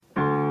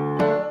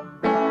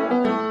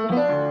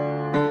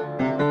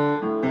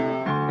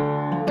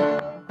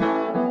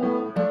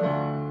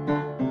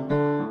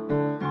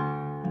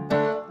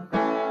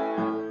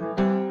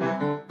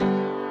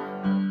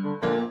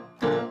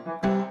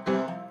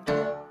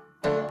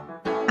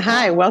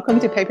Hi, welcome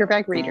to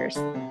Paperback Readers.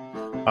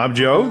 I'm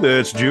Joe,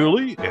 that's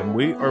Julie, and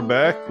we are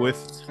back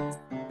with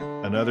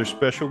another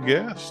special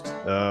guest.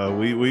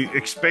 We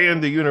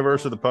expand the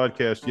universe of the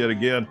podcast yet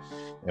again,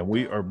 and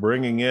we are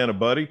bringing in a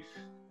buddy.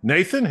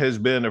 Nathan has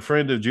been a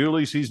friend of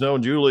Julie's. He's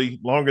known Julie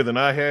longer than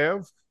I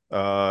have.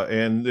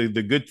 And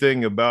the good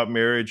thing about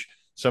marriage,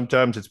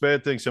 sometimes it's a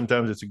bad thing,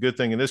 sometimes it's a good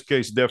thing. In this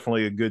case,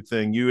 definitely a good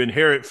thing. You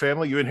inherit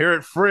family, you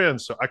inherit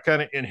friends. So I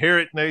kind of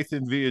inherit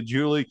Nathan via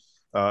Julie,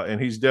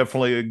 and he's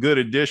definitely a good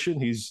addition.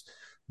 He's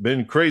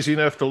been crazy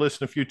enough to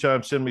listen a few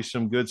times, send me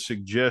some good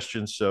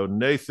suggestions. So,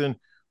 Nathan,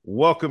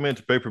 welcome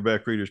into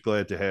Paperback Readers.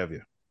 Glad to have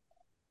you.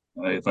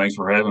 Hey, thanks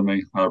for having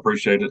me. I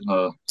appreciate it.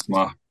 It's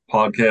my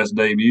podcast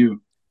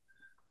debut.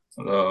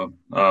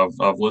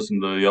 I've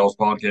listened to y'all's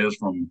podcast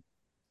from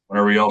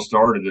whenever y'all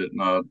started it,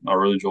 and I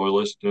really enjoy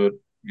listening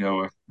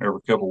to it.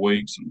 Every couple of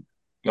weeks, and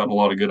gotten a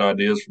lot of good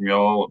ideas from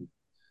y'all, and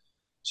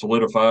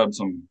solidified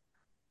some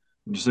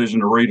decision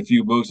to read a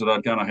few books that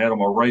I kind of had on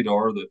my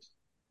radar that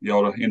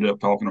y'all ended up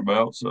talking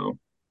about. So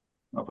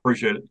I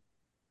appreciate it.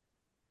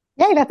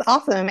 Yay, that's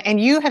awesome. And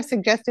you have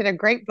suggested a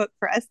great book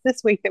for us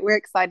this week that we're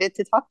excited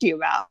to talk to you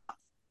about.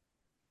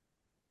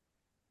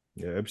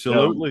 Yeah, Yeah,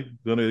 absolutely.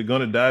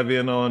 Gonna dive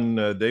in on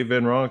Dave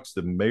Van Ronks,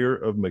 the mayor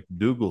of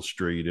McDougal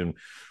Street, and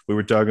we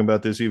were talking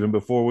about this even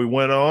before we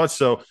went on.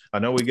 So I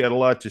know we got a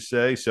lot to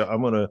say. So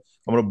I'm gonna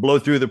blow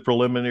through the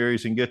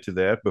preliminaries and get to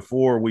that.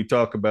 Before we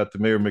talk about the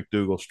mayor of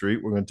McDougal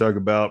Street, we're going to talk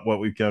about what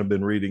we've kind of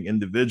been reading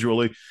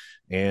individually.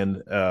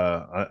 And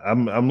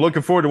I'm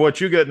looking forward to what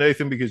you got,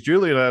 Nathan, because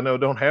Julie and I know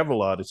don't have a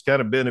lot. It's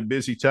kind of been a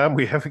busy time.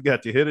 We haven't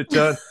got to hit a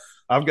ton.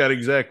 I've got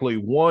exactly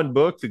one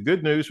book. The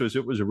good news was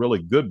it was a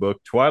really good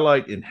book,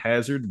 Twilight in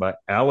Hazard by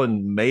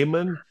Alan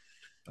Mayman.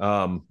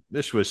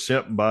 This was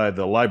sent by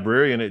the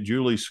librarian at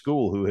Julie's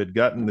school who had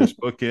gotten this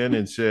book in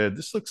and said,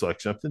 this looks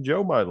like something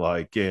Joe might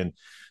like. And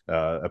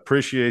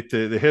appreciate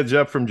the heads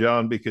up from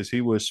John because he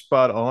was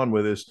spot on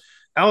with this.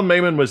 Alan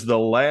Mayman was the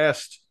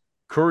last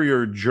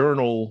Courier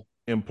Journal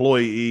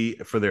employee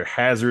for their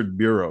Hazard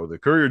Bureau. The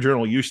Courier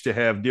Journal used to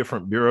have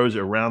different bureaus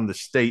around the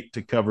state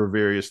to cover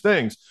various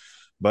things.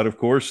 But of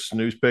course,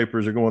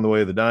 newspapers are going the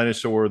way of the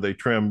dinosaur. They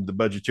trimmed the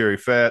budgetary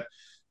fat,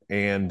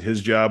 and his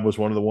job was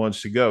one of the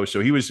ones to go. So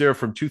he was there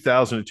from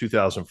 2000 to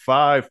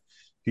 2005.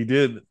 He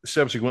did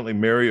subsequently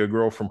marry a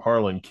girl from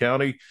Harlan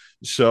County.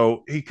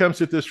 So he comes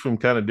at this from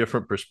kind of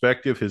different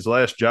perspective. His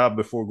last job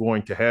before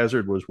going to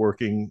Hazard was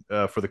working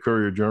for the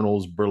Courier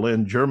Journal's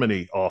Berlin,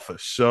 Germany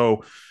office.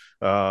 So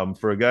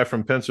for a guy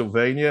from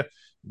Pennsylvania,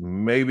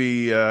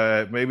 maybe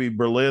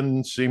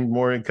Berlin seemed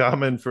more in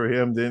common for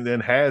him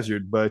than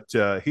Hazard, but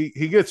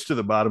he gets to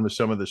the bottom of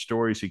some of the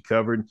stories he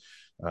covered.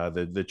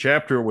 The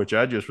chapter which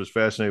I just was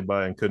fascinated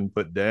by and couldn't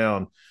put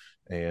down,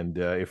 and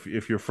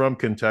if you're from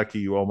Kentucky,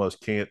 you almost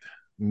can't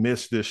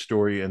miss this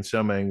story in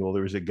some angle.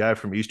 There was a guy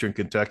from Eastern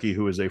Kentucky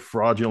who is a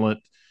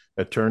fraudulent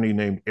attorney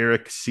named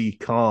Eric C.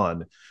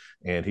 Kahn.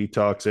 And he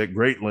talks at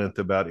great length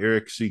about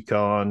Eric C.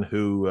 Kahn,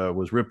 who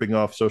was ripping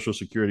off Social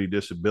Security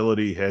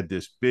disability, had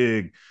this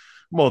big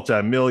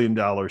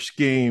multi-million-dollar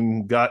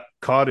scheme, got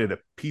caught at a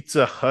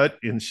Pizza Hut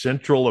in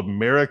Central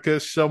America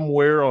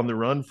somewhere on the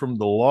run from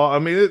the law. I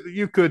mean,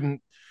 you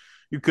couldn't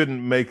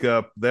make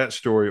up that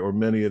story or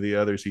many of the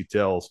others he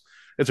tells.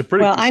 It's a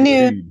pretty Well, quick I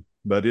knew read,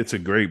 but it's a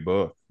great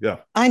book. Yeah.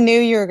 I knew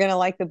you were going to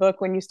like the book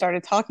when you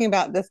started talking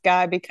about this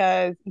guy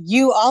because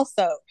you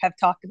also have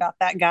talked about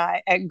that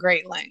guy at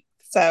great length.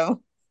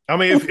 So, I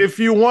mean, if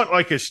you want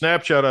like a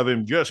snapshot of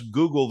him, just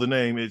Google the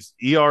name. It's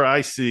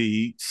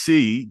ERICCONN.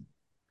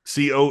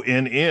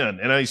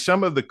 And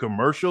some of the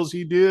commercials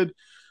he did,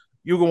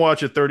 you can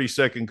watch a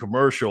 30-second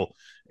commercial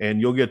and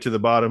you'll get to the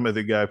bottom of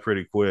the guy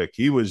pretty quick.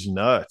 He was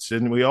nuts,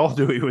 and we all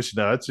knew he was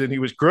nuts, and he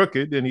was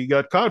crooked, and he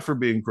got caught for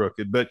being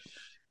crooked. But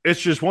it's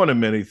just one of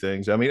many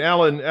things. I mean,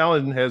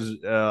 Alan has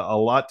a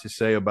lot to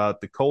say about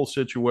the coal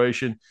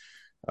situation.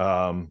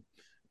 Um,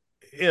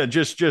 yeah,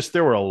 just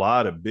there were a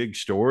lot of big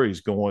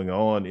stories going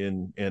on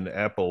in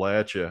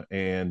Appalachia,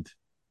 and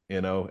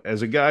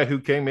as a guy who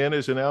came in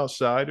as an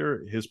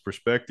outsider, his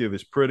perspective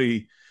is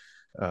pretty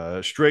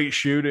straight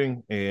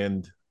shooting,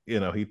 and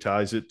he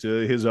ties it to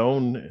his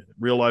own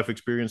real life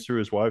experience through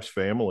his wife's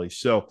family.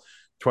 So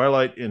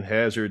Twilight in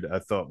Hazard I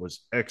thought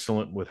was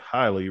excellent, would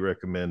highly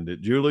recommend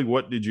it. Julie,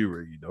 what did you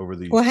read over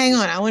well, these? hang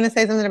on. I want to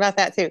say something about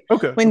that too.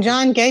 Okay, When okay.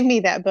 John gave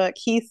me that book,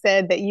 he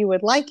said that you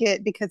would like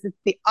it because it's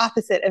the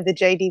opposite of the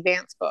J.D.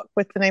 Vance book.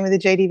 What's the name of the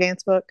J.D.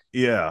 Vance book?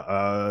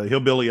 Yeah,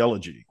 Hillbilly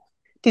Elegy.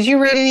 Did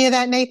you read any of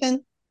that,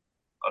 Nathan?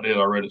 I did.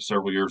 I read it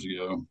several years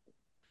ago.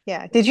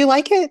 Yeah. Did you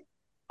like it?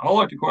 I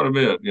liked it quite a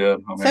bit. Yeah,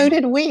 I So mean,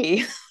 did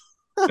we.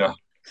 yeah,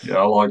 yeah,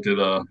 I liked it.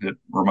 It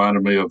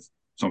reminded me of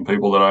some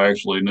people that I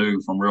actually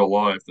knew from real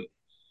life that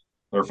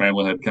their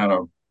family had kind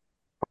of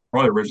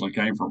probably originally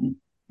came from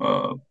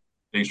uh,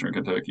 Eastern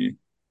Kentucky.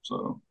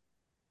 So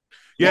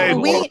Yeah, Yeah, there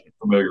well, was a lot of we,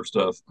 familiar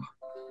stuff.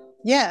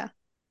 yeah,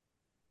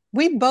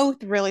 we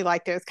both really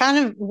liked it. It's kind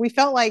of, we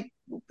felt like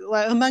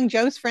among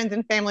Joe's friends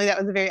and family, that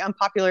was a very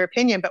unpopular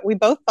opinion, but we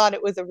both thought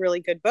it was a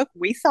really good book.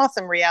 We saw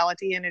some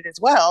reality in it as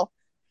well.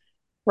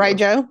 Right,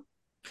 Yeah, Joe?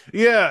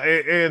 Yeah,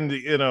 and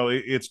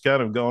it's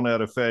kind of gone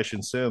out of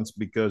fashion since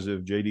because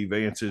of JD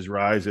Vance's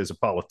rise as a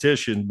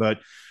politician. But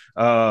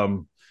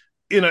um,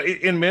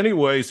 in many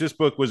ways, this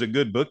book was a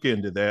good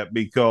bookend to that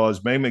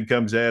because Mayman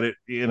comes at it,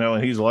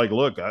 and he's like,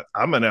 "Look,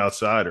 I'm an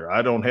outsider.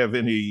 I don't have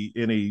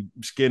any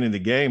skin in the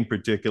game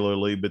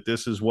particularly, but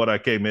this is what I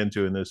came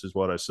into, and this is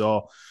what I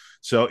saw."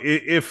 So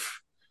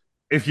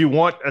if you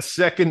want a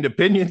second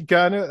opinion,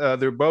 kind of,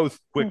 they're both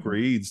quick Mm-hmm.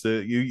 reads.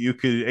 That you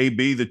could A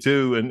B the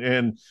two,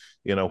 and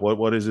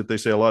what is it they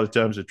say? A lot of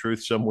times the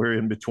truth somewhere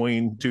in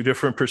between two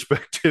different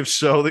perspectives.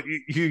 So that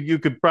you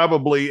could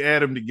probably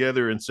add them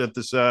together and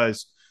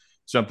synthesize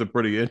something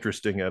pretty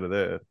interesting out of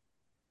that.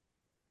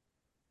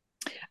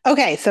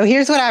 Okay, so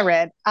here's what I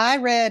read. I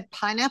read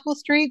Pineapple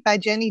Street by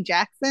Jenny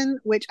Jackson,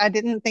 which I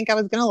didn't think I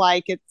was going to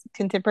like. It's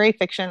contemporary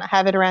fiction. I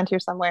have it around here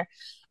somewhere.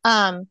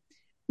 Um,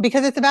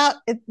 because it's about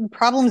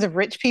problems of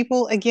rich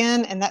people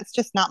again, and that's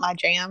just not my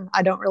jam.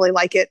 I don't really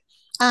like it.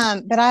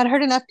 But I'd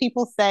heard enough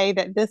people say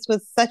that this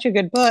was such a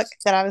good book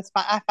that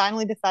I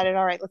finally decided,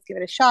 all right, let's give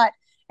it a shot.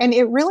 And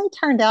it really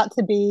turned out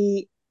to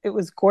be, it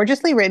was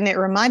gorgeously written. It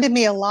reminded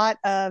me a lot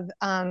of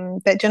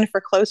that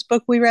Jennifer Close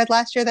book we read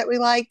last year that we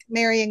liked,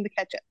 Marrying the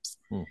Ketchups.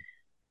 Hmm.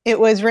 It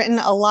was written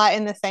a lot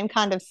in the same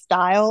kind of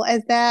style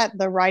as that.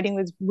 The writing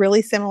was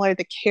really similar.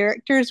 The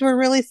characters were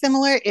really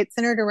similar. It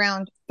centered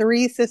around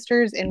three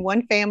sisters in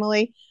one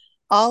family,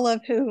 all of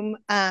whom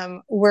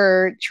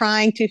were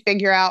trying to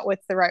figure out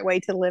what's the right way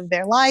to live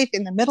their life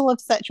in the middle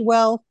of such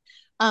wealth.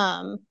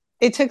 Um,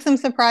 it took some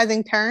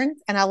surprising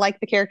turns, and I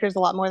liked the characters a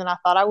lot more than I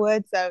thought I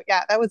would. So,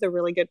 yeah, that was a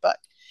really good book.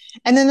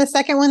 And then the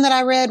second one that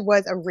I read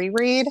was a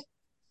reread.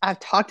 I've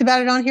talked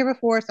about it on here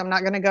before, so I'm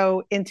not going to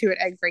go into it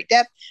at great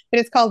depth, but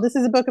it's called This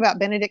is a Book About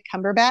Benedict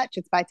Cumberbatch.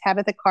 It's by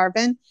Tabitha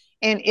Carvin,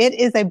 and it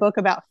is a book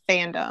about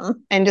fandom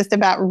and just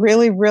about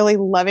really, really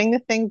loving the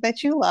things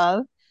that you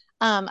love.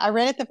 I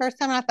read it the first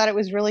time and I thought it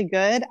was really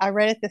good. I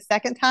read it the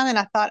second time and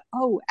I thought,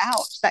 oh,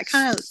 ouch, that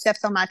kind of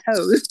steps on my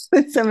toes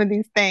with some of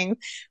these things.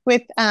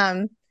 With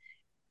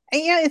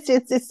and yeah,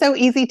 it's so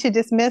easy to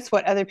dismiss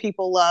what other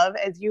people love,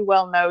 as you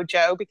well know,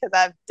 Joe, because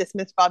I've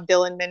dismissed Bob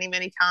Dylan many,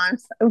 many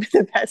times over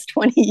the past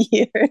 20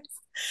 years.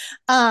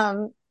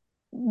 Um,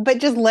 but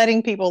just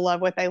letting people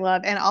love what they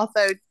love, and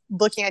also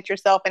looking at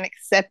yourself and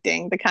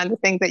accepting the kinds of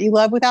things that you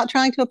love without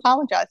trying to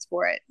apologize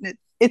for it.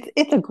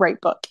 It's a great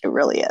book. It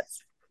really is.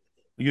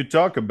 You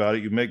talk about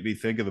it, you make me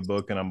think of the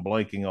book, and I'm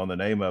blanking on the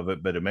name of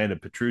it, but Amanda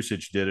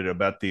Petrusic did it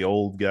about the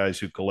old guys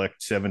who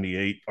collect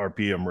 78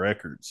 RPM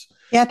records.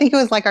 Yeah, I think it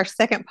was like our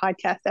second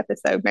podcast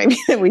episode, maybe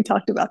that we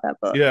talked about that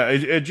book. Yeah,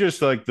 it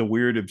just like the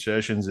weird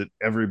obsessions that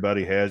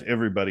everybody has.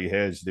 Everybody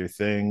has their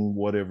thing,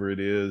 whatever it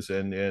is,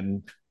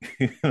 and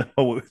you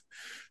know,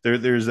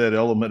 there's that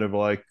element of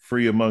like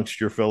free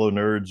amongst your fellow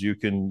nerds. You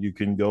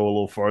can go a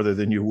little farther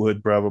than you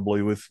would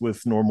probably with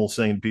normal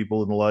sane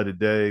people in the light of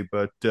day.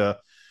 But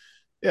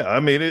yeah,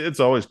 I mean, it's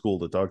always cool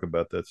to talk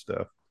about that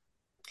stuff.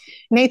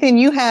 Nathan,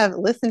 you have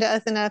listened to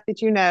us enough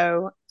that you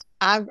know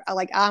I'm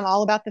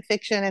all about the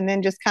fiction and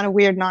then just kind of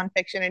weird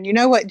nonfiction. And you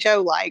know what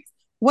Joe likes.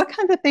 What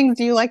kinds of things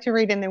do you like to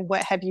read? And then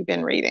what have you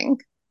been reading?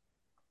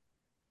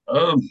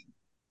 Um,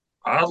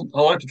 I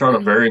like to try to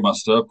vary my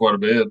stuff quite a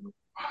bit.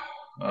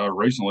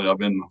 Recently, I've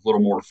been a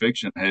little more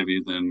fiction heavy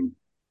than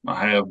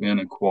I have been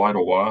in quite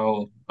a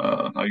while.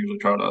 I usually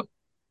try to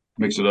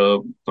mix it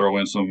up, throw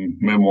in some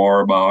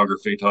memoir,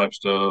 biography type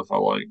stuff.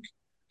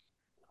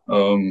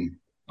 Um,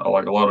 I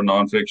like a lot of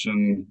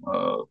nonfiction,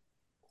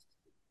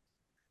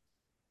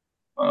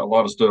 a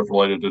lot of stuff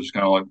related to just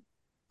kind of like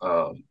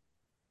uh,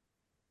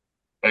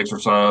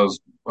 exercise,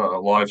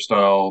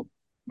 lifestyle,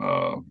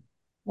 uh,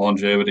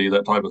 longevity,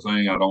 that type of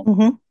thing. I don't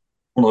Mm-hmm.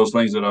 one of those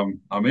things that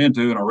I'm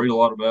into and I read a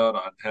lot about.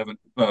 I haven't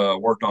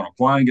worked on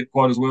applying it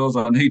quite as well as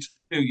I need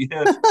to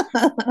yet,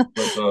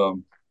 but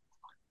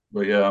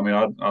but yeah, I mean,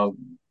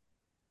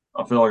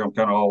 I feel like I'm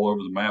kind of all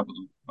over the map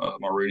with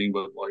my reading,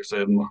 but like I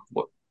said,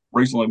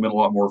 recently been a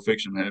lot more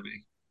fiction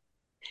heavy.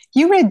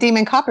 You read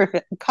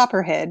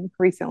Copperhead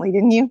recently,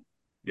 didn't you?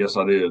 Yes,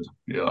 I did.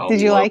 Yeah, I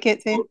Did you love like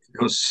it the too? book.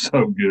 It was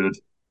so good.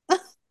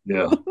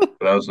 Yeah,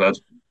 that's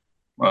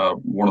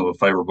one of the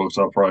favorite books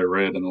I've probably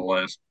read in the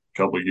last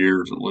couple of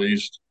years at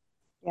least.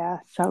 Yeah,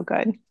 so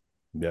good.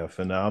 Yeah,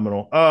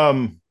 phenomenal.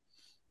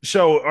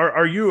 So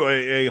are you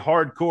a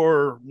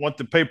hardcore want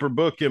the paper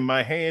book in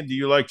my hand? Do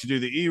you like to do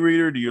the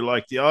e-reader? Do you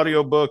like the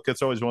audio book?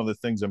 That's always one of the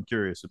things I'm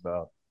curious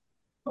about.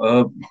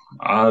 Uh,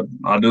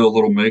 I do a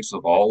little mix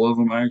of all of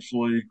them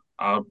actually.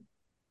 I've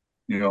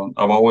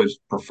always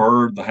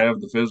preferred to have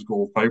the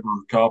physical paper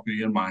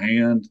copy in my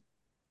hand,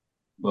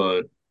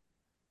 but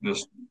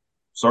just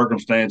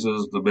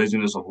circumstances, the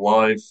busyness of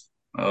life,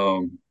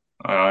 um,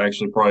 I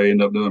actually probably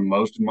end up doing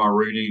most of my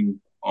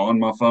reading on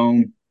my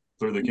phone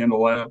through the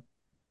Kindle app.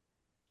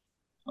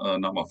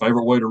 Not my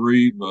favorite way to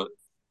read, but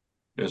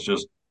it's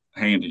just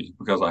handy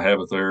because I have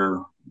it there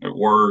at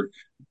work,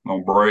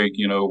 on break,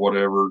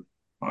 whatever.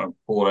 I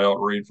pull it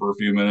out, read for a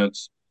few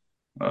minutes,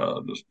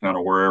 just kind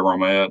of wherever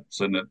I'm at,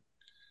 sitting at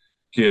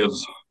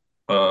kids'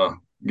 uh,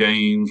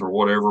 games or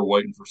whatever,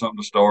 waiting for something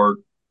to start.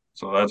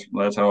 So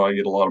that's how I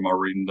get a lot of my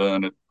reading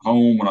done at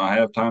home when I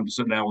have time to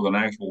sit down with an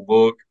actual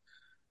book.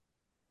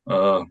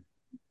 Uh,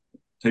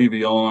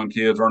 TV on,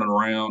 kids running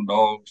around,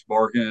 dogs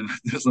barking,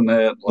 this and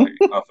that. Like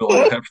I feel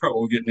like I have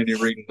trouble getting any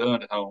reading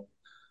done at home.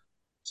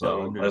 No,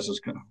 So agreed. that's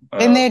just kind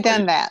Been there, of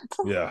done that.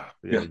 Yeah,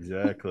 yeah, yeah,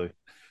 exactly.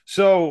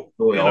 So,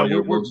 really you know,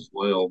 we're audiobooks as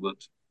well, but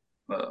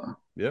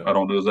yeah, I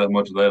don't do as that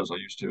much of that as I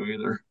used to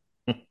either.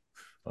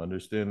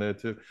 understand that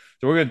too.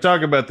 So we're going to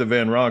talk about the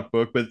Van Ronk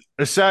book, but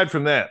aside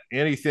from that,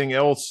 anything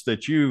else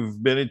that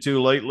you've been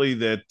into lately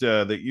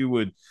that you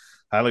would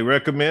highly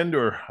recommend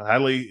or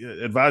highly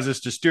advise us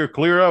to steer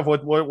clear of?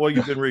 What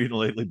you've been reading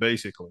lately,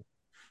 basically?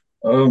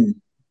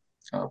 Um,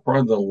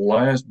 Probably the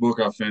last book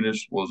I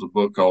finished was a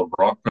book called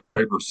Rock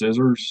Paper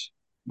Scissors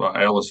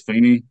by Alice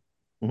Feeney,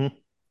 Mm-hmm.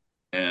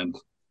 and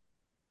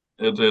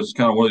it's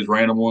kind of one of these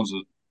random ones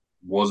that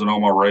wasn't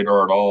on my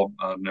radar at all.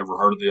 I've never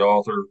heard of the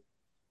author,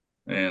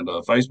 and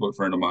a Facebook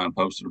friend of mine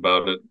posted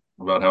about it,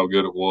 about how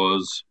good it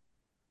was.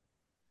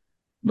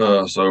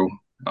 So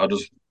I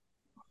just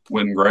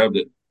went and grabbed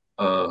it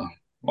uh,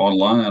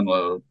 online,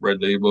 read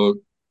the ebook.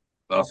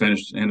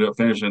 Ended up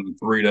finishing it in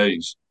 3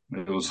 days.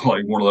 It was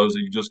like one of those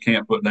that you just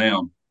can't put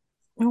down.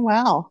 Oh,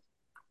 wow.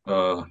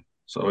 Uh,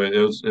 so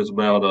it's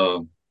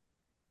about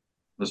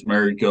this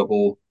married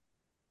couple,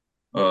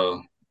 uh,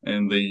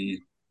 and the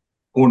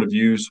point of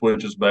view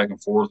switches back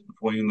and forth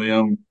between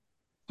them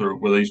through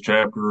with each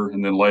chapter,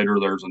 and then later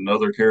there's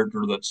another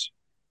character that's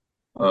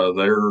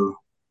their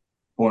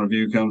point of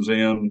view comes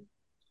in,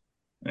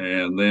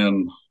 and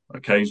then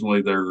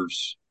occasionally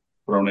there's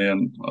thrown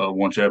in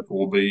one chapter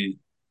will be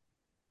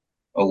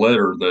a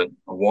letter that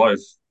a wife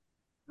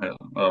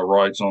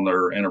writes on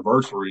their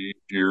anniversary each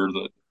year.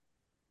 That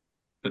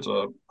it's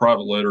a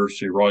private letter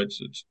she writes.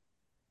 It's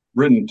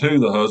written to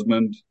the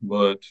husband,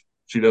 but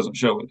she doesn't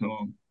show it to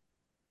him.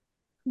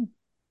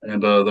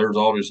 And there's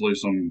obviously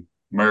some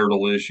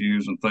marital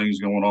issues and things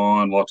going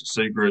on, lots of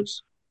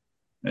secrets,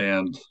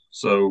 and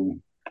so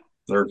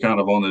they're kind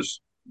of on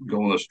this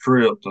going this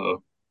trip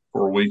to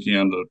for a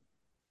weekend to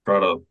try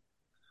to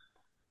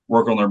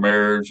work on their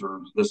marriage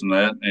or this and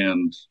that.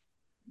 And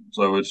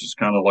so it's just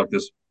kind of like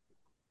this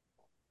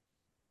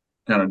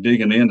kind of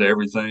digging into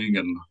everything,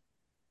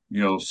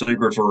 and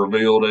secrets are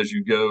revealed as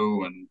you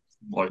go, and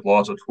like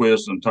lots of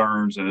twists and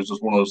turns. And it's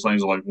just one of those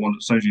things like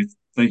as soon as you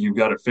think you've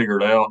got it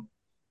figured out,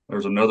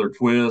 there's another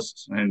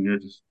twist, and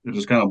it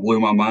just kind of blew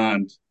my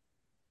mind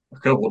a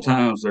couple of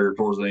times there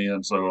towards the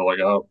end. So like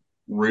I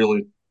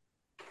really,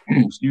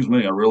 excuse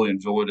me, I really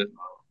enjoyed it.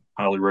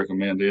 I highly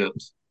recommend it.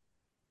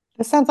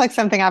 This sounds like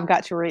something I've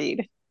got to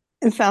read.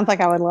 It sounds like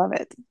I would love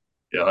it.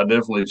 Yeah, I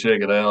definitely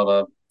check it out.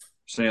 I've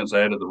since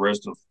added the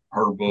rest of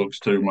her books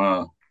to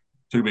my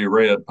to be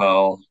read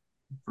pile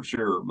for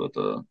sure. But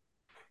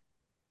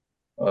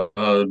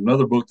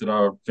another book that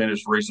I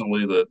finished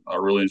recently that I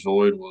really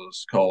enjoyed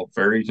was called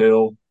Fairy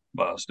Tale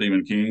by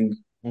Stephen King.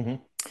 Mm-hmm.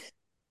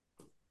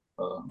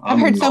 I've I'm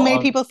heard so many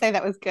not, people say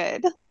that was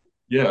good.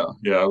 yeah,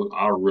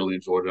 I really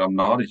enjoyed it. I'm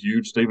not a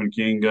huge Stephen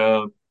King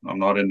guy. I'm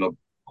not into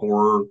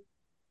horror,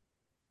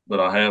 but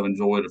I have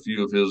enjoyed a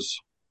few of his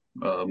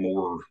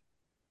more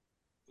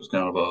just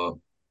kind of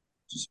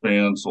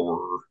suspense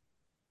or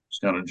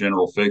just kind of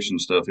general fiction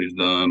stuff he's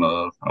done.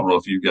 I don't know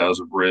if you guys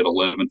have read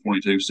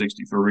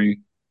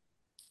 11/22/63.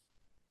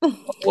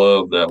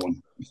 Love that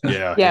one.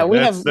 Yeah, Yeah, yeah, we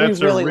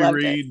that's a really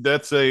loved it. reread.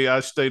 That's a I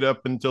stayed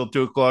up until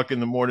 2 o'clock in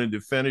the morning to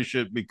finish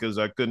it because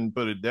I couldn't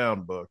put it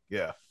down. Book,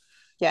 yeah,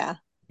 Yeah.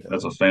 yeah,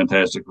 That's a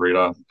fantastic read.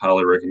 I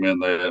highly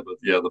recommend that. But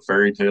yeah, the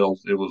fairy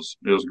tales, it was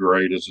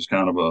great. It's just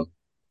kind of a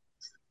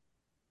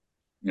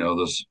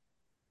this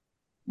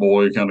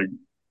boy kind of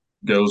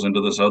goes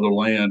into this other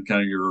land,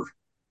 kind of your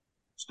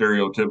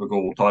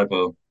stereotypical type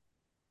of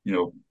you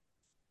know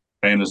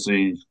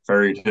fantasy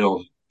fairy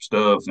tale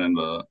stuff, and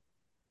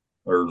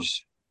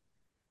there's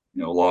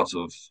lots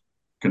of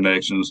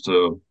connections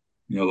to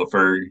the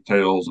fairy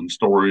tales and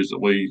stories that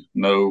we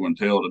know and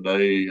tell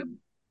today, and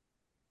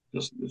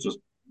it's just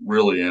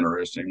really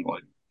interesting,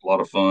 like a lot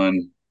of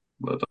fun.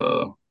 But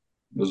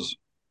it's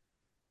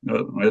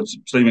it's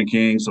Stephen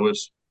King, so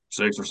it's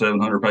 600 or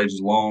 700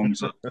 pages long,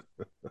 so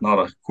not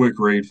a quick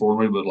read for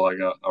me, but like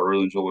I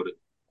really enjoyed it.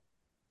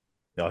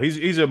 no,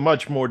 he's a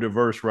much more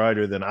diverse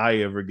writer than I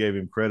ever gave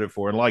him credit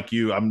for. And like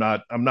you, I'm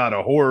not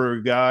a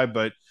horror guy,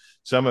 but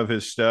some of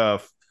his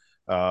stuff,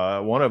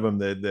 one of them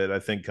that I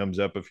think comes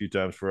up a few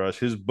times for us,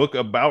 his book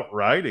about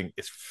writing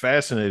is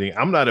fascinating.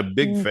 I'm not a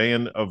big Mm.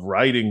 fan of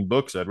writing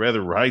books. I'd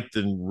rather write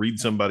than read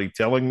somebody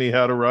telling me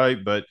how to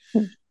write, but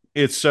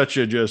it's such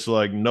a just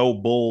like no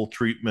bull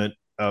treatment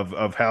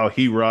of how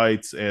he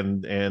writes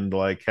and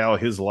like how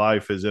his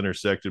life has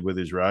intersected with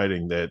his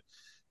writing that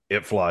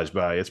it flies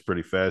by. It's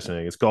pretty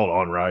fascinating. It's called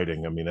On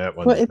Writing. I mean, that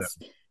Well, one's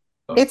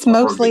it's I've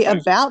heard good mostly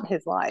things. about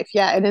his life.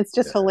 Yeah, and it's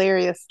just yeah,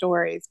 hilarious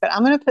stories. But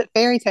I'm going to put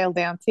Fairy Tale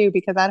down too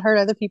because I'd heard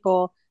other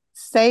people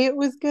say it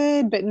was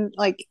good, but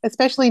like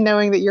especially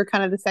knowing that you're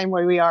kind of the same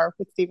way we are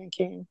with Stephen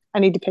King, I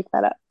need to pick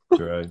that up.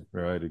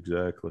 right,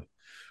 exactly.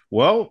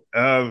 Well,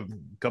 a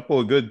couple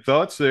of good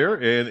thoughts there,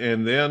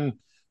 and then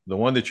the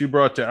one that you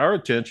brought to our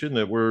attention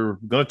that we're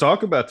going to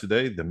talk about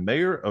today, The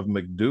Mayor of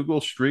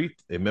McDougal Street,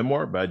 a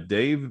memoir by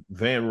Dave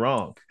Van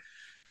Ronk.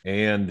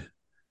 And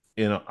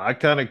I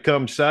kind of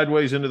come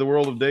sideways into the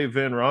world of Dave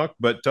Van Ronk,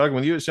 but talking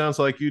with you, it sounds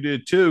like you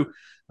did too.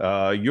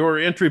 Your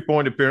entry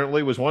point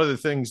apparently was one of the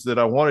things that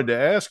I wanted to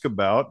ask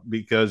about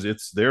because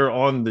it's there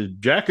on the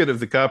jacket of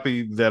the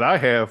copy that I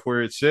have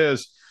where it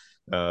says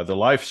the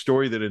life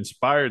story that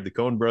inspired the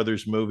Coen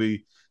Brothers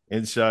movie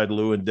Inside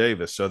Llewyn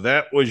Davis. So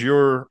that was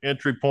your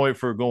entry point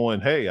for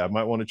going, hey, I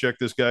might want to check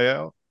this guy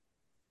out.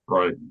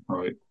 Right,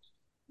 right.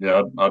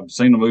 Yeah, I'd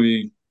seen the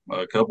movie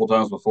a couple of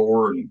times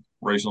before, and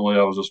recently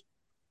I was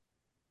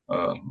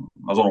on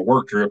a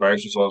work trip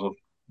actually, so I was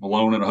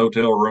alone in a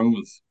hotel room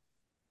with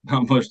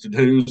not much to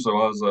do.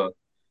 So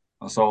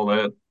I saw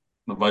that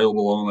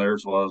available on there,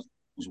 so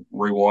was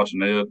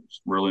rewatching it.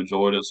 Really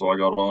enjoyed it. So I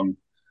got on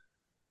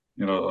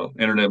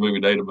Internet Movie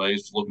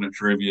Database looking at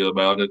trivia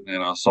about it,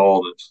 and I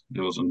saw that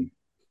it was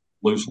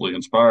loosely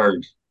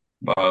inspired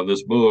by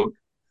this book,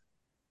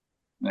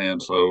 and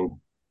so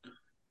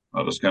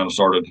I just kind of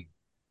started.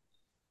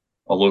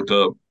 I looked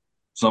up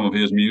some of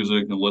his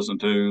music and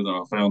listened to. Then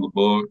I found the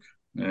book,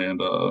 and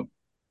I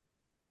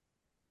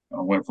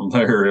went from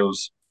there. I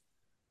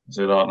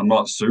said I'm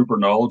not super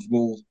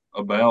knowledgeable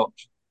about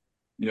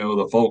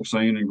the folk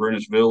scene in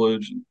Greenwich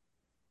Village. And,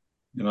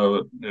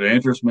 it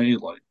interests me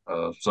like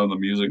some of the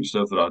music and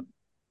stuff that I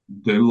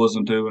do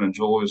listen to and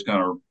enjoy is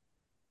kind of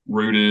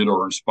rooted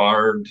or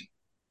inspired,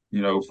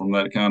 from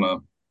that kind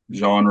of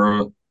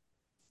genre and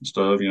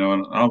stuff.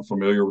 And I'm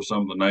familiar with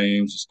some of the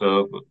names and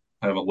stuff, but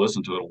haven't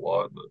listened to it a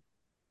lot. But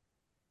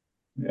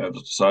yeah, I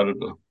just decided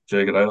to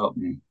check it out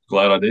and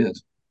glad I did.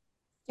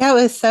 Yeah,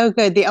 it was so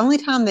good. The only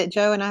time that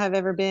Joe and I have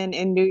ever been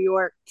in New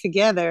York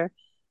together,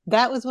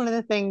 that was one of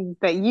the things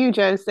that you,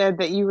 Joe, said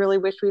that you really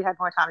wish we had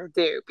more time to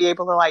do, be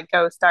able to like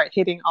go start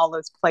hitting all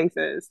those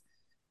places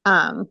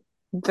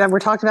that were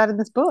talked about in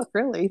this book,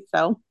 really.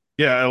 So,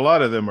 Yeah, a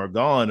lot of them are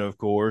gone, of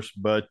course,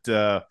 but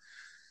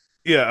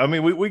yeah, I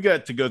mean, we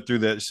got to go through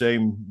that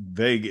same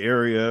vague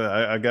area.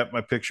 I got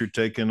my picture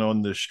taken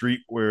on the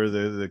street where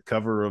the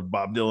cover of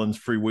Bob Dylan's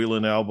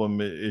Freewheeling album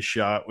is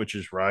shot, which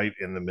is right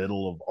in the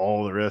middle of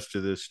all the rest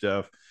of this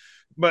stuff.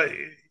 But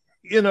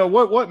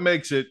what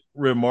makes it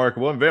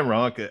remarkable? And Van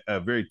Ronk, a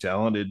very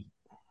talented,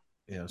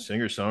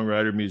 singer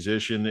songwriter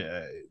musician.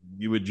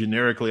 You would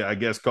generically, I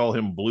guess, call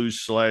him blues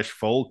slash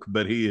folk,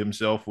 but he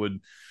himself would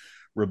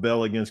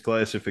rebel against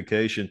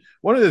classification.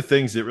 One of the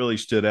things that really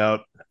stood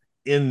out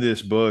in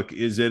this book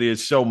is that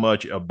it's so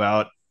much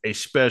about a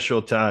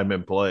special time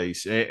and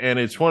place. And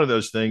it's one of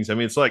those things. I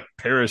mean, it's like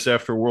Paris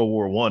after World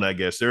War One, I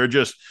guess. There are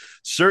just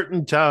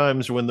certain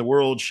times when the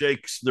world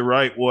shakes the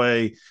right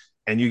way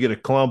and you get a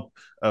clump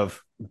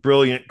of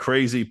brilliant,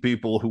 crazy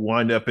people who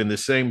wind up in the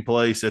same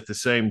place at the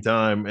same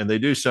time. And they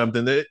do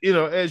something that,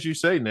 as you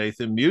say,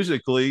 Nathan,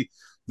 musically,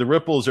 the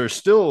ripples are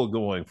still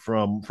going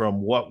from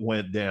what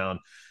went down.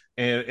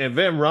 And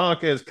Van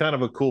Ronk has kind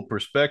of a cool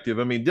perspective.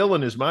 I mean,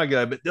 Dylan is my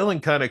guy, but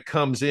Dylan kind of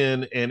comes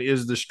in and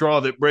is the straw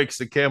that breaks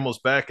the camel's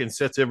back and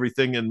sets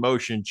everything in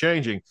motion,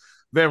 changing.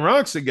 Van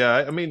Ronk's the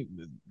guy. I mean,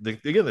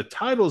 again, the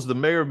title is the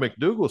Mayor of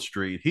McDougal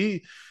Street.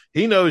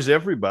 He knows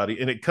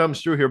everybody, and it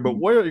comes through here. But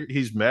where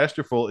he's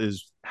masterful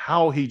is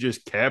how he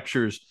just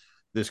captures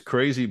this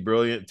crazy,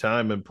 brilliant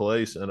time and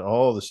place and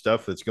all the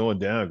stuff that's going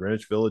down.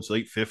 Greenwich Village,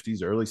 late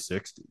 50s, early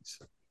 60s.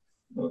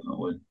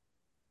 Definitely.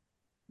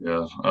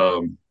 Yeah.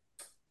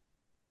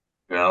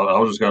 Yeah, I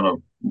was just kind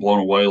of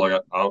blown away.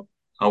 Like I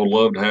would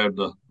love to have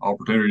the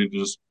opportunity to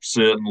just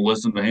sit and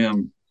listen to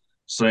him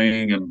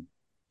sing and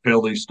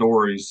tell these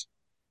stories.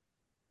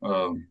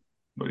 But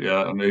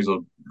yeah, I mean, he's a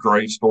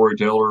great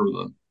storyteller.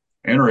 The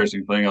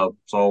interesting thing I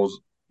saw was,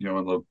 in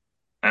the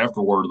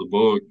afterword of the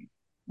book,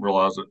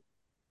 realized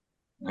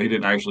that he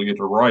didn't actually get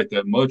to write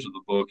that much of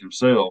the book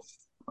himself.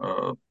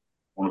 One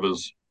of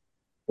his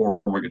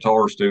former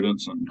guitar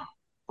students and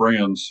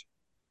friends,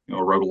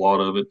 wrote a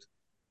lot of it,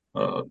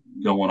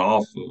 going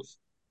off of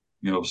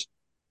you know,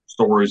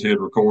 stories he had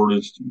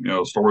recorded,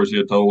 stories he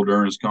had told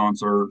during his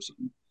concerts,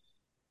 and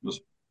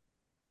just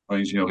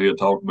things, he had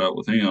talked about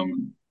with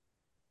him.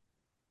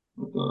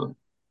 But,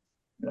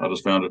 I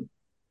just found it,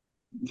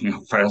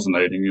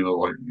 fascinating,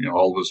 like,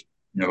 all this,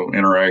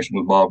 interaction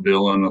with Bob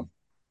Dylan.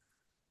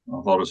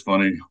 I thought it was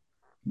funny.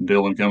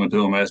 Dylan coming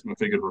to him, asking if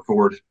he could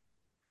record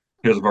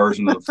his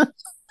version of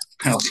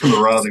House of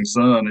the Rising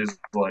Sun. He's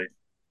like,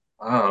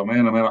 oh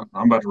man,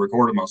 I'm about to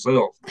record it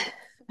myself.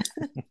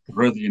 I'd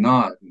rather you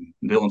not. And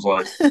Dylan's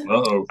like,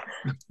 uh-oh.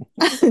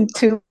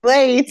 too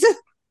late.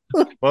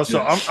 Well, so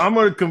Yeah. I'm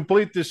going to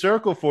complete the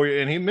circle for you.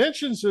 And he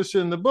mentions this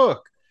in the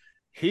book.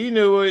 He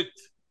knew it.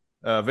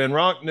 Van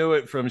Ronk knew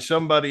it from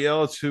somebody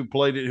else who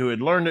played it, who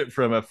had learned it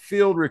from a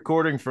field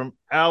recording from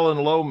Alan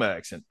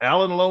Lomax. And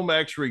Alan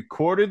Lomax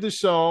recorded the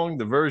song.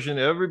 The version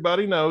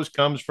everybody knows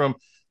comes from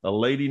a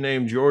lady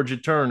named Georgia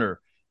Turner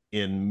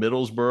in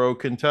Middlesboro,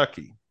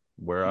 Kentucky,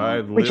 where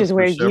I Which is lived for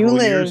where you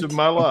several years of lived.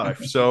 my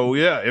life. So,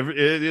 yeah,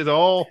 it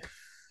all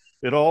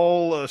it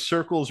all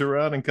circles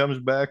around and comes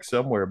back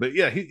somewhere. But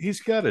yeah,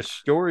 he's got a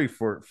story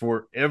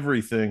for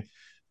everything.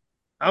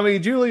 I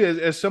mean, Julie,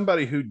 as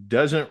somebody who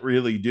doesn't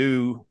really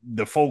do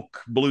the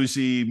folk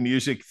bluesy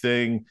music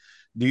thing,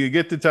 do you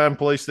get the time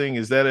place thing?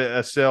 Is that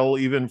a sell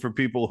even for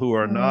people who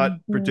are not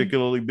Mhm.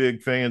 particularly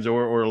big fans,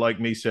 or like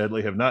me,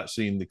 sadly, have not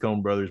seen the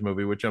Coen Brothers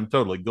movie, which I'm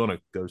totally gonna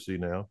go see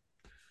now?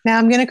 Now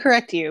I'm going to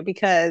correct you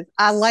because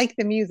I like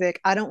the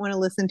music. I don't want to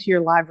listen to your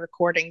live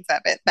recordings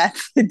of it.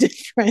 That's the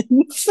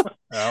difference.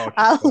 Ouch!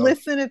 I'll Ouch!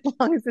 listen as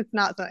long as it's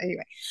not so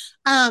anyway.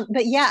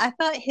 But yeah, I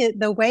thought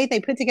the way they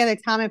put together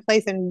time and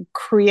place and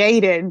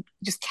created,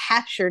 just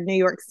captured New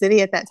York City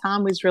at that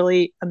time was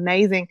really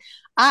amazing.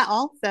 I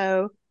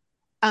also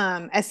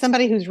as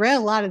somebody who's read a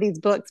lot of these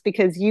books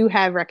because you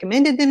have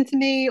recommended them to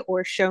me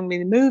or shown me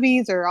the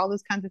movies or all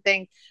those kinds of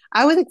things,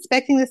 I was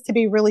expecting this to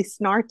be really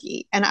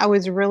snarky. And I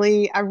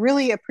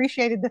really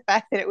appreciated the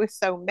fact that it was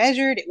so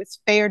measured. It was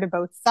fair to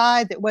both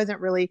sides. It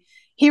wasn't really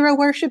hero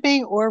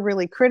worshiping or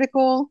really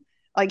critical.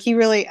 I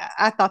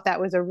thought that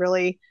was a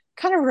really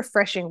kind of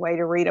refreshing way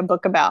to read a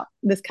book about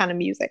this kind of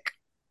music.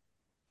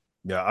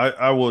 Yeah,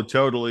 I will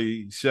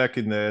totally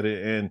second that.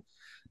 And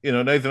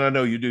Nathan, I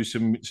know you do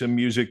some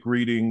music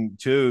reading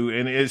too,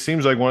 and it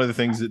seems like one of the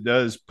things that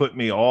does put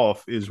me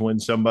off is when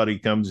somebody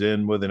comes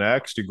in with an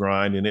axe to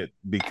grind and it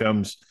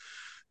becomes,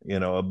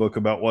 a book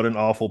about what an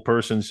awful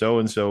person so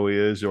and so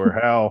is, or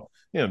how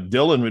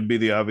Dylan would be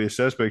the obvious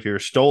suspect here,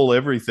 stole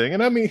everything.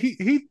 And I mean,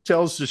 he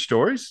tells the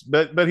stories,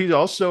 but he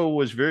also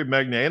was very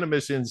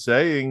magnanimous in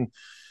saying,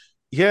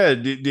 yeah,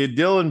 did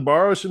Dylan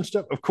borrow some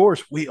stuff? Of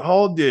course, we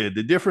all did.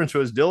 The difference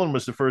was Dylan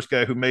was the first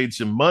guy who made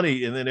some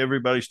money, and then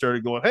everybody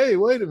started going, "Hey,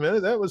 wait a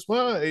minute, that was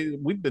mine.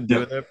 We've been Yeah.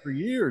 doing that for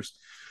years."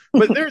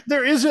 But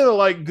there isn't a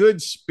like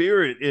good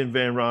spirit in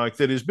Van Ronk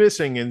that is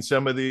missing in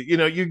some of the.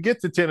 You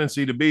get the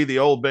tendency to be the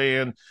old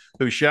man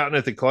who's shouting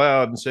at the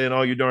cloud and saying,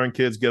 "All you darn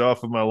kids, get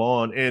off of my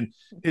lawn." And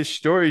his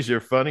stories are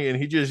funny,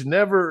 and he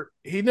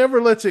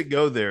never lets it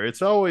go there.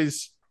 It's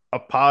always a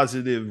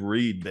positive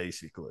read,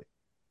 basically.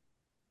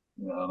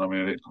 Yeah, I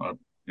mean,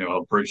 I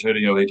appreciate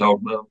it. He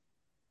talked about,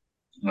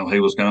 he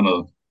was kind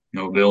of,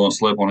 Dylan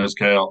slept on his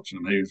couch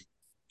and he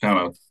kind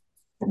of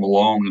from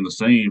along in the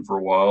scene for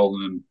a while.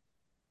 And,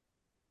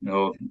 you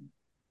know,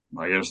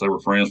 I guess they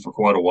were friends for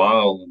quite a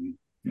while. And,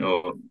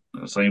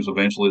 it seems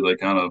eventually they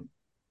kind of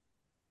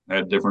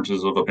had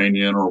differences of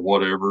opinion or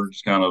whatever,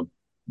 just kind of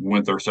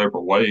went their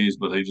separate ways.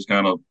 But he just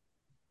kind of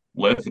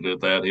left it at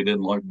that. He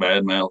didn't like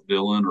badmouth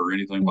Dylan or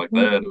anything like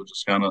Mhm. that. It was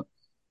just kind of,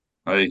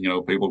 hey,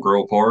 people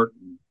grow apart,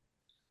 and,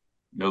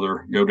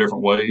 go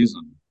different ways.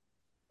 And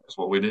that's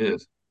what we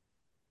did.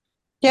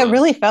 Yeah, it But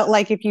really felt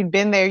like if you'd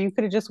been there, you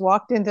could have just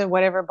walked into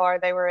whatever bar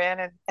they were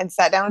in and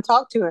sat down and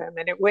talked to him,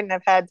 and it wouldn't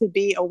have had to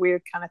be a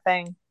weird kind of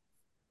thing.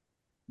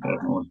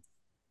 definitely,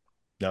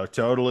 No,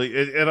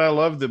 totally. And I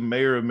love the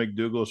Mayor of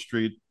McDougal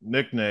Street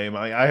nickname.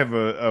 I have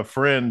a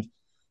friend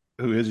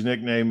who his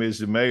nickname is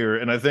the Mayor,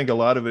 and I think a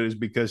lot of it is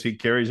because he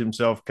carries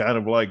himself kind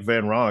of like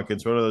Van Ronk.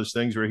 It's one of those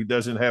things where he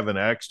doesn't have an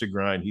axe to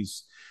grind.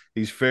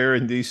 He's fair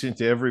and decent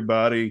to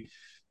everybody.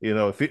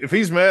 If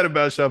he's mad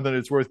about something,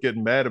 it's worth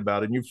getting mad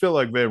about. And you feel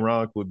like Van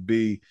Ronk would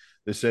be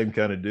the same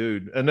kind of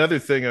dude. Another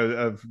thing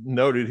I've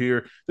noted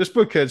here, this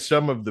book has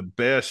some of the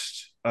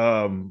best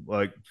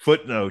like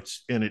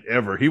footnotes in it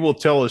ever. He will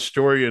tell a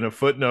story in a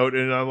footnote,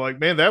 and I'm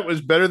like, man, that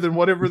was better than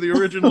whatever the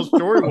original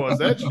story was.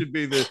 That should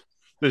be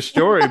the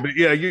story. But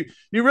yeah, you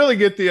really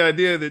get the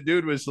idea that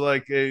dude was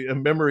like a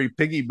memory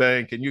piggy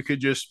bank, and you could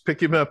just pick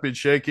him up and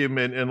shake him,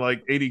 and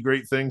like 80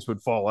 great things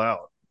would fall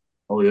out.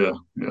 oh yeah,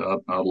 yeah.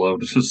 I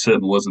love to just sit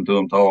and listen to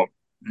him talk.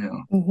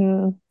 Yeah.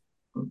 Hmm.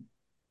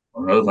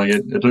 Another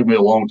thing, it took me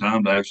a long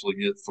time to actually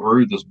get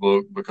through this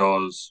book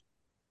because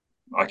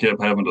I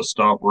kept having to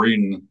stop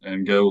reading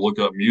and go look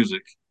up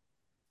music.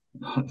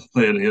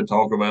 He'd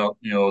talk about,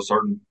 a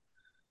certain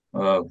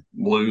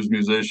blues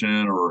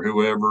musician or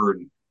whoever,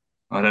 and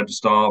I'd have to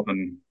stop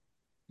and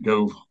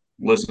go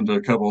listen to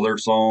a couple of their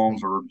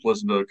songs or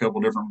listen to a couple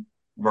of different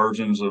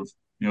versions of,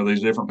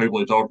 these different people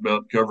he talked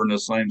about covering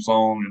this same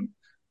song and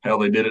how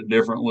they did it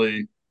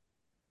differently.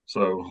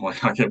 So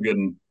like I kept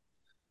getting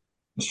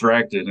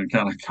distracted and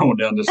kind of going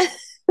down this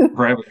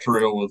rabbit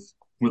trail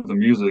with the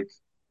music.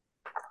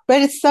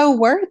 But it's so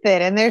worth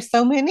it, and there's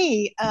so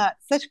many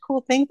such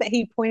cool things that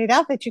he pointed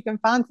out that you can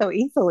find so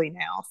easily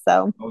now.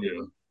 So Oh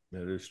yeah.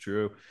 That is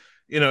true.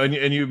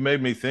 And you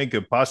made me think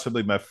of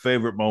possibly my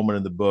favorite moment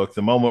in the book,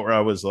 the moment where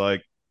I was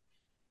like,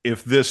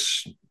 if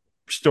this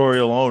story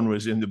alone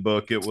was in the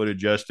book, it would have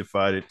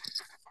justified it.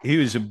 He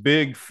was a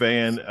big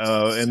fan,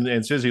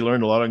 and says he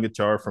learned a lot on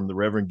guitar from the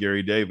Reverend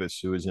Gary Davis,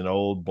 who is an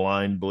old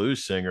blind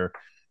blues singer.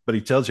 But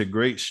he tells a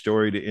great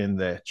story to end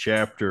that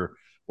chapter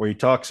where he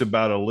talks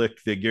about a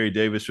lick that Gary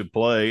Davis would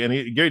play.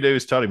 And Gary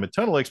Davis taught him a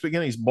ton of licks, but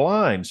again, he's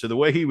blind. So the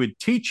way he would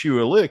teach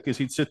you a lick is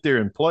he'd sit there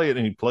and play it,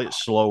 and he'd play it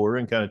slower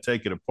and kind of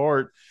take it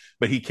apart.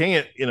 But he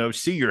can't,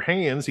 see your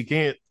hands. He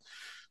can't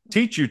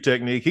teach you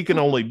technique. He can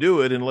only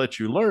do it and let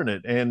you learn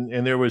it.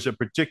 And there was a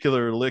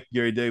particular lick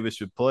Gary Davis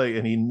would play,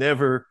 and he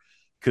never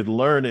could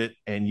learn it.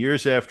 And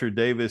years after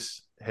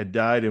Davis had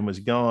died and was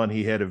gone,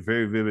 he had a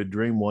very vivid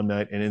dream one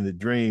night. And in the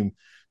dream,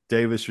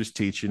 Davis was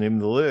teaching him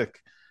the lick.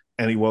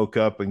 And he woke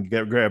up and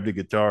grabbed a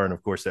guitar. And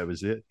of course, that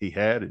was it. He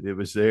had it. It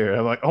was there.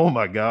 I'm like, oh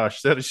my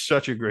gosh, that is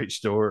such a great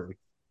story.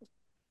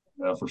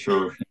 Yeah, for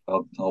sure.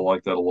 I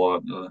like that a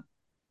lot.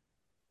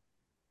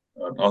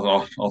 I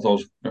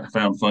thought I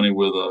found funny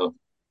with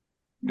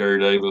Gary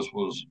Davis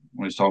was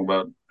when he's talking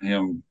about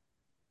him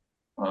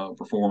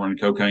performing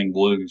Cocaine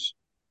Blues.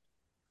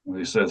 And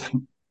he said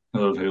he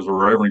was a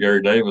Reverend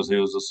Gary Davis. He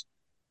was this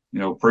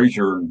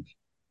preacher, and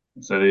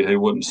said he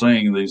wouldn't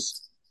sing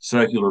these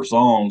secular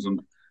songs,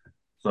 and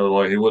so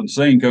like he wouldn't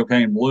sing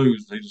Cocaine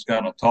Blues. He just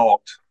kind of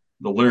talked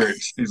the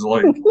lyrics. He's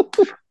like, I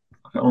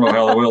don't know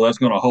how well that's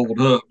going to hold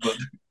up, but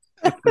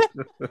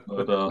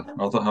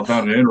I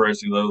found it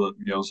interesting though that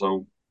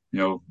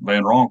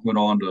Van Ronk went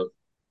on to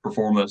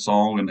perform that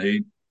song, and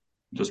he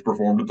just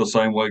performed it the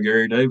same way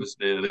Gary Davis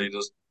did. He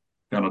just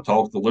kind of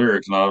talked the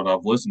lyrics, and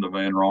I've listened to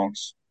Van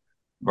Ronk's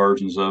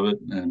versions of it,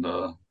 and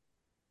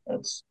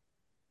that's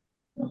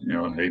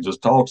he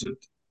just talks it.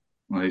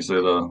 And he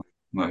said,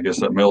 I guess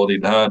that melody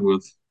died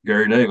with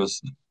Gary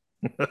Davis.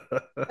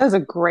 That was a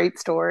great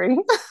story.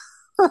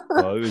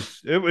 Well,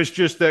 it was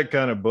just that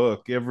kind of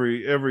book.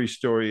 Every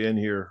story in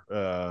here,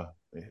 yeah.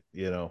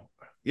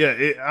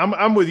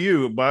 I'm with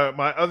you.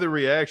 My other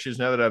reactions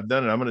now that I've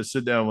done it, I'm going to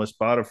sit down with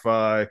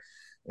Spotify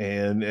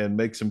and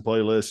make some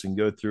playlists and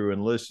go through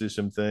and listen to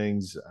some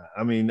things.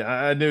 I mean,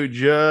 I knew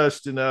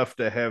just enough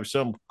to have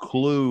some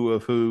clue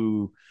of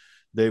who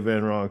Dave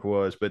Van Ronk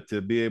was, but to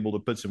be able to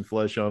put some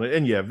flesh on it,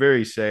 and yeah,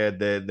 very sad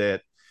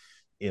that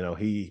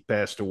he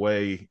passed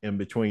away in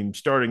between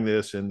starting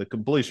this and the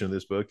completion of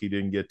this book. He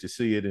didn't get to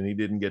see it, and he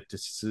didn't get to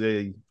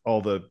say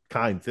all the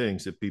kind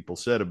things that people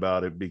said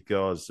about it,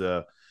 because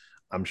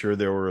I'm sure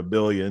there were a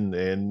billion,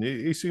 and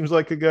he seems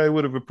like a guy who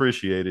would have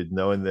appreciated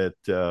knowing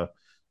that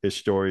his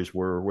stories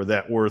were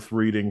that worth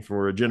reading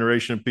for a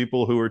generation of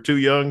people who are too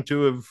young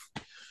to have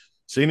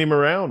seen him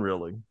around,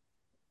 really.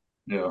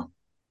 Yeah,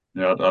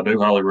 yeah, I do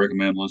highly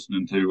recommend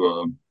listening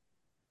to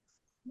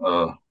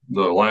the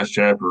last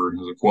chapter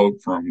is a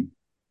quote from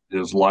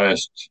his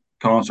last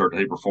concert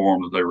he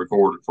performed that they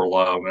recorded for a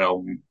live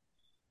album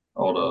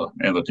called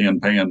 "And the Tin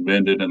Pan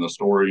Bended and the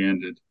Story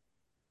Ended."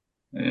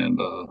 And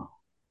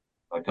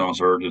that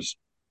concert is,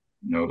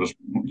 kind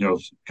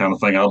of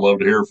thing I'd love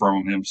to hear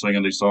from him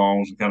singing these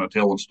songs and kind of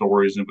telling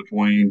stories in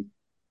between.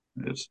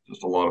 It's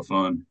just a lot of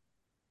fun.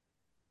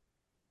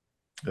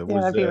 It Yeah,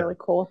 was that'd be really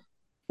cool.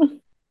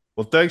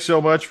 Well, thanks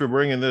so much for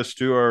bringing this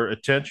to our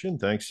attention.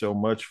 Thanks so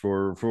much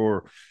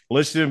for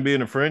listening and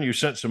being a friend. You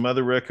sent some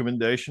other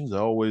recommendations,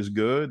 always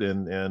good,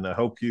 and I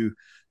hope you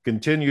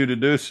continue to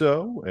do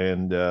so.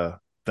 And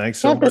thanks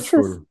so Yeah, much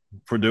for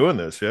doing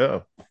this.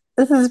 Yeah,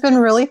 this has been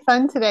really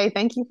fun today.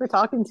 Thank you for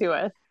talking to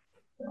us.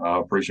 I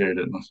appreciate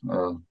it.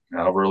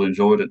 I've really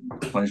enjoyed it.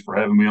 Thanks for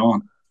having me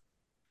on.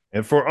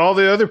 and for all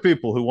the other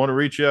people who want to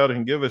reach out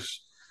and give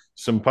us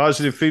some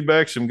positive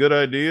feedback, some good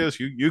ideas,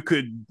 you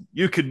could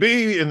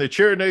be in the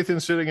chair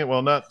Nathan's sitting in.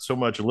 Well, not so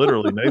much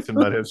literally. Nathan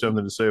might have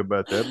something to say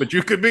about that, but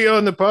you could be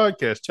on the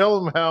podcast.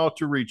 Tell them how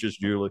to reach us,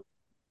 Julie.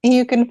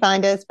 You can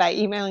find us by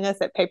emailing us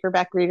at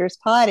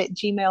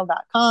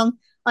paperbackreaderspod@gmail.com,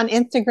 on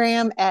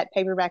Instagram at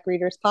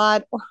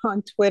paperbackreaderspod, or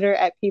on Twitter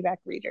at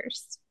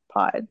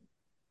pbackreaderspod.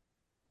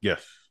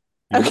 Yes,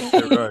 you got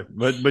that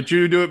right. But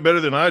you do it better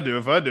than I do.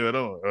 If I do it, I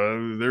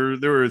don't.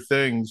 There are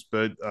things,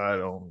 but I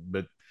don't.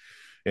 But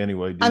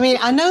anyway, I mean,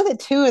 I know that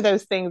two of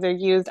those things are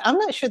used. I'm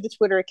not sure the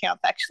Twitter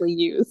account's actually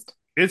used.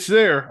 it's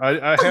there.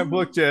 I have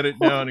looked at it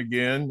now and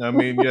again. I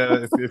mean,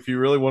 yeah, if you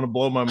really want to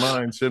blow my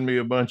mind, send me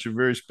a bunch of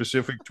very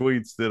specific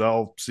tweets that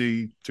I'll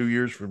see 2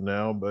 years from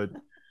now. But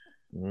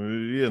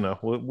we'll see.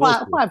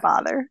 Why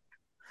bother?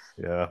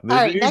 Yeah, All the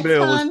right, next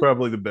email is time.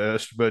 probably the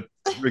best, but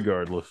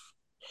regardless.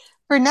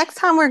 For next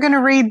time, we're going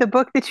to read the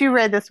book that you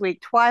read this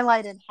week,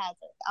 Twilight and Hazard.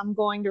 I'm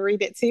going to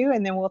read it too,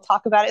 and then we'll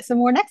talk about it some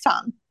more next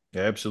time.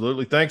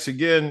 Absolutely. Thanks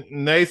again,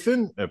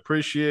 Nathan.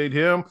 Appreciate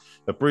him.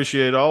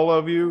 Appreciate all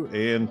of you.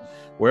 And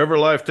wherever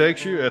life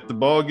takes you, at the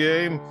ball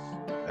game,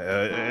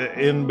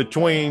 in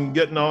between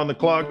getting on the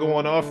clock,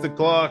 going off the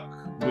clock,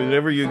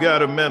 whenever you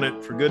got a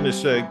minute, for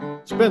goodness sake,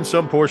 spend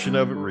some portion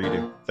of it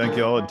reading. Thank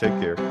you all and take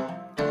care.